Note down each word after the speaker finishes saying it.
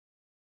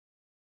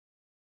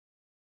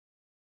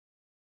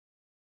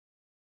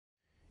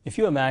If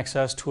you have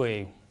access to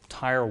a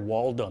tire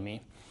wall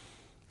dummy,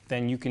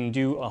 then you can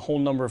do a whole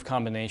number of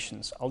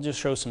combinations. I'll just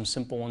show some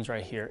simple ones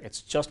right here. It's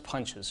just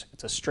punches.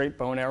 It's a straight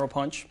bow and arrow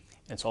punch.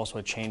 It's also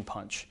a chain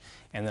punch,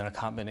 and then a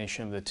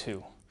combination of the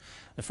two.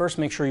 But first,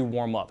 make sure you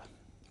warm up.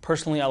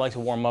 Personally, I like to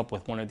warm up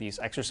with one of these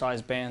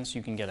exercise bands.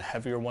 You can get a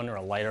heavier one or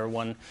a lighter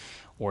one,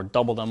 or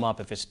double them up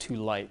if it's too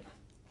light.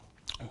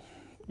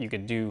 You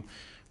could do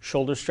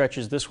shoulder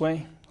stretches this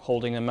way,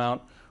 holding them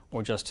out,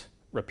 or just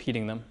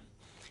repeating them.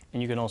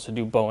 And you can also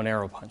do bow and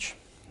arrow punch.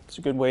 It's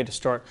a good way to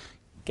start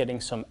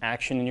getting some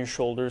action in your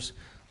shoulders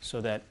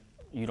so that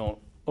you don't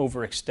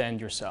overextend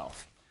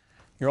yourself.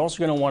 You're also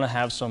going to want to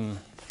have some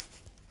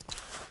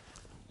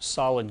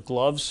solid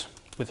gloves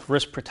with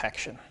wrist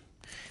protection.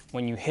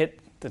 When you hit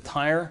the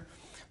tire,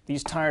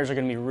 these tires are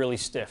going to be really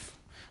stiff.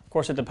 Of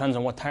course, it depends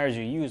on what tires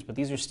you use, but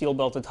these are steel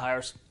belted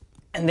tires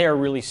and they're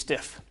really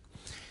stiff.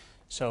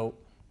 So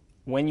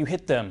when you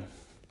hit them,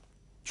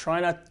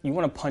 you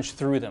want to punch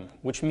through them,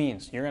 which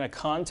means you're going to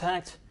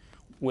contact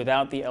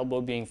without the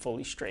elbow being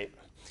fully straight.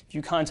 If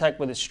you contact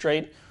with it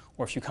straight,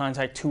 or if you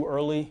contact too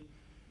early,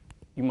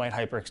 you might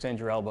hyperextend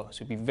your elbow.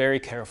 So be very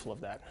careful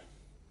of that.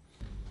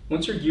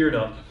 Once you're geared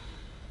up,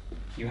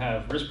 you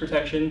have wrist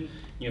protection,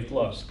 you have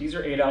gloves. These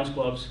are 8-ounce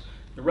gloves.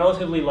 They're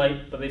relatively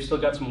light, but they've still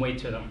got some weight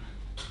to them.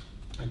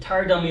 A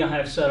tire dummy I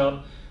have set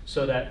up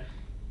so that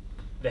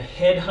the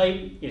head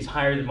height is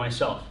higher than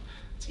myself.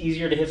 It's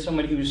easier to hit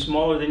somebody who's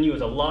smaller than you.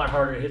 It's a lot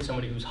harder to hit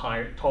somebody who's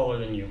taller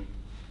than you.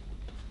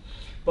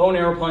 Bow and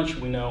arrow punch,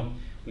 we know.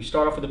 We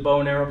start off with a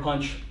bow and arrow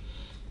punch.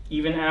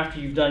 Even after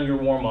you've done your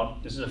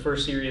warm-up, this is the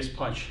first serious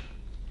punch.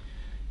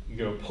 You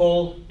go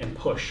pull and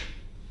push.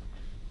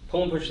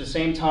 Pull and push at the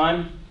same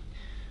time.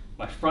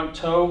 My front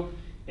toe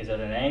is at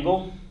an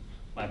angle.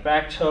 My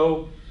back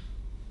toe,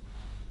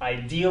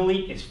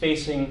 ideally, is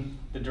facing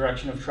the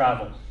direction of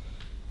travel.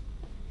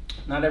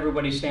 Not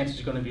everybody's stance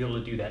is going to be able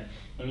to do that,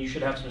 and you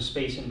should have some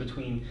space in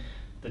between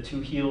the two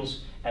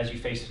heels as you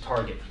face the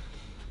target.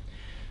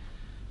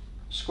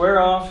 Square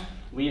off,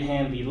 lead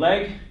hand, lead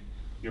leg.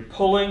 You're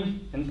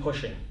pulling and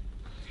pushing.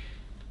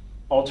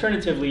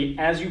 Alternatively,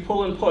 as you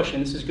pull and push,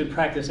 and this is good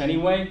practice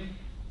anyway,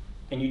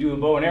 and you do a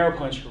bow and arrow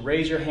punch,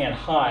 raise your hand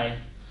high,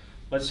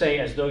 let's say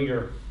as though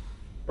you're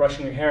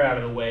brushing your hair out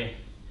of the way,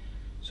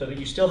 so that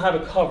you still have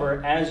a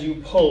cover as you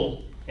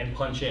pull and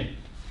punch in.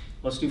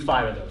 Let's do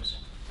 5 of those.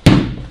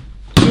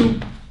 2,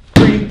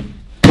 3,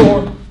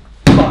 4,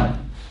 5.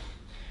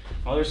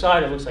 Other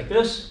side, it looks like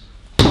this.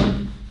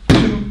 1,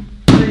 2,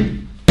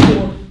 3,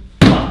 4,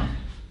 5.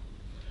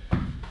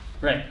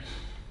 Right.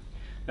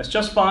 That's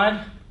just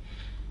 5.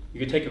 You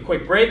can take a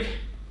quick break,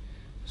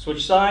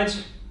 switch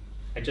sides.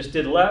 I just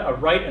did a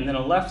right and then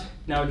a left.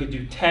 Now we could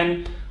do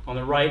 10 on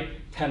the right,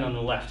 10 on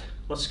the left.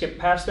 Let's skip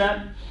past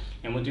that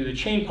and we'll do the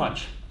chain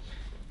punch.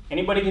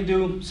 Anybody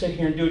can sit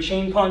here and do a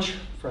chain punch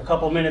for a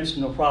couple minutes,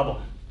 no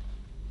problem.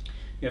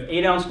 You have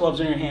 8-ounce gloves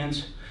in your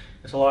hands.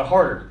 It's a lot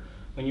harder.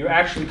 When you're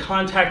actually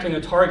contacting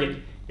a target,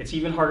 it's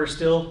even harder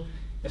still,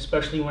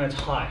 especially when it's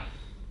high.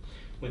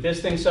 With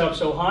this thing set up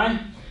so high,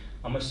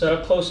 I'm going to set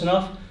up close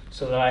enough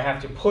so that I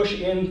have to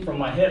push in from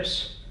my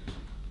hips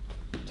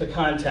to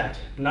contact.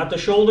 Not the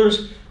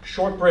shoulders,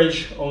 short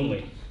bridge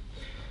only.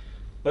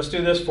 Let's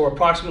do this for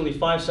approximately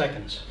 5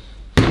 seconds.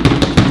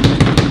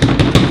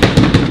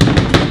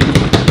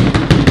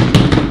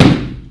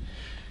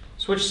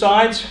 Switch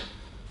sides.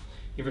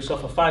 Give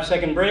yourself a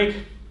 5-second break.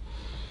 And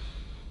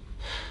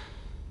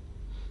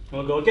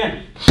we'll go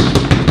again.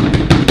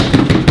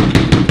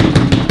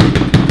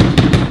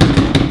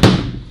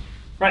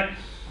 Right.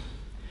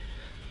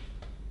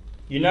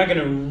 You're not going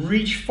to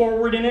reach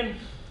forward in it.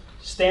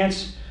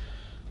 Stance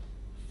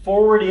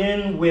forward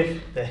in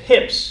with the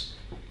hips,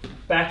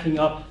 backing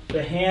up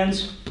the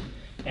hands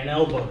and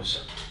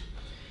elbows.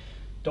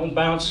 Don't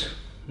bounce.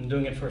 I'm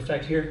doing it for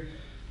effect here.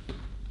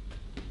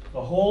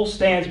 The whole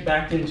stance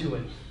backed into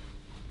it.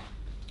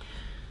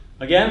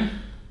 Again,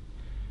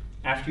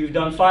 after you've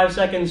done 5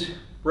 seconds,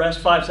 rest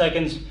 5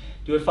 seconds,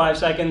 do it 5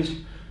 seconds,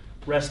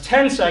 rest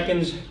 10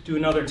 seconds, do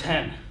another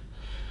 10.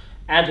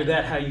 Add to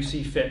that how you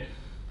see fit.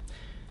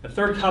 The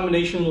third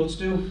combination let's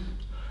do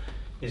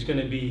is going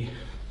to be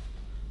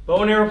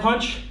bow and arrow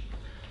punch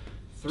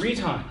 3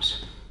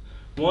 times.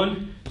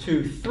 1,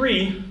 2,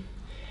 3.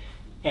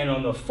 And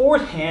on the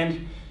fourth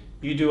hand,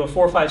 you do a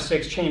 4, 5,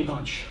 6 chain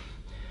punch.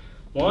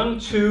 1,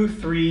 2,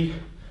 3,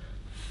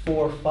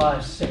 4,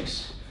 5,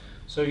 6.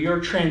 So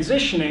you're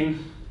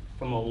transitioning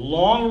from a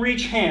long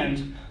reach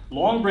hand,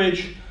 long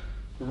bridge,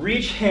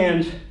 reach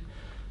hand,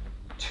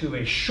 to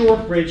a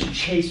short bridge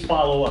chase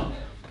follow-up.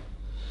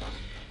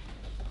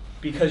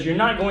 Because you're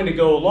not going to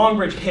go long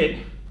bridge hit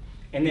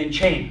and then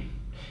chain,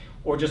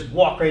 or just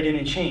walk right in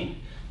and chain.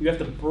 You have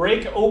to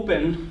break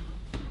open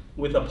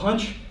with a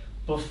punch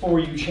before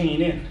you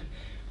chain in.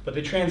 But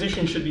the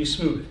transition should be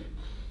smooth.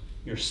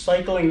 You're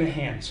cycling the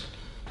hands.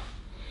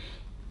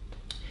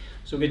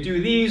 So we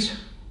do these,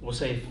 we'll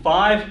say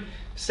 5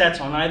 sets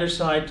on either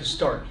side to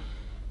start.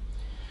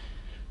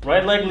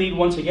 Right leg lead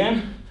once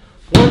again.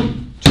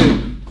 1,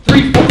 2,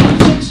 3, 4,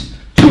 5, 6.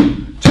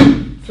 2,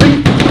 2,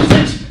 3, 4,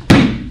 6.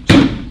 3,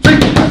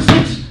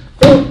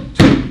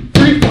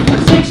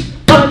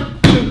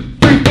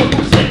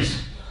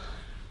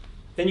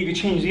 Then you can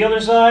change the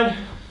other side.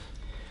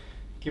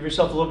 Give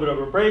yourself a little bit of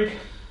a break.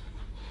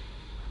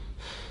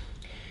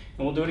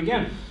 And we'll do it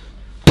again.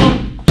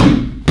 1,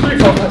 2, 3,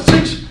 4, 5,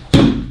 6.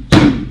 1,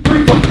 2,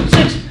 3, 4, 5,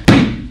 6.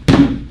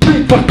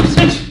 3, 4, 5,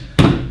 6.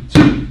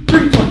 2,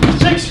 3, 4, 5,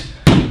 6.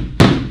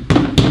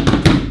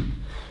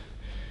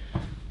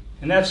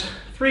 And that's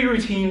 3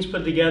 routines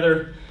put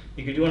together.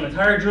 You could do an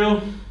entire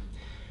drill,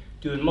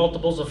 do in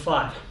multiples of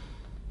 5.